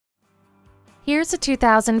Here's a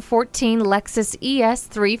 2014 Lexus ES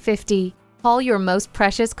 350. Haul your most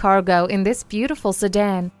precious cargo in this beautiful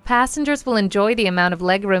sedan. Passengers will enjoy the amount of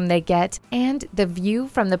legroom they get and the view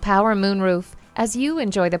from the power moonroof as you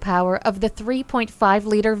enjoy the power of the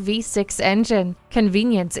 3.5-liter V6 engine.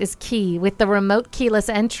 Convenience is key with the remote keyless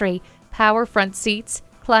entry, power front seats,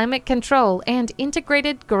 climate control, and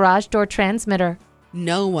integrated garage door transmitter.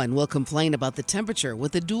 No one will complain about the temperature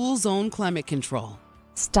with the dual-zone climate control.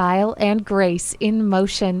 Style and grace in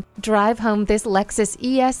motion. Drive home this Lexus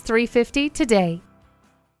ES 350 today.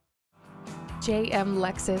 JM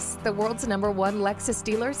Lexus, the world's #1 Lexus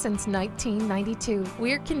dealer since 1992.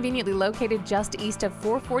 We're conveniently located just east of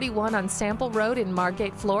 441 on Sample Road in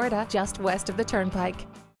Margate, Florida, just west of the Turnpike.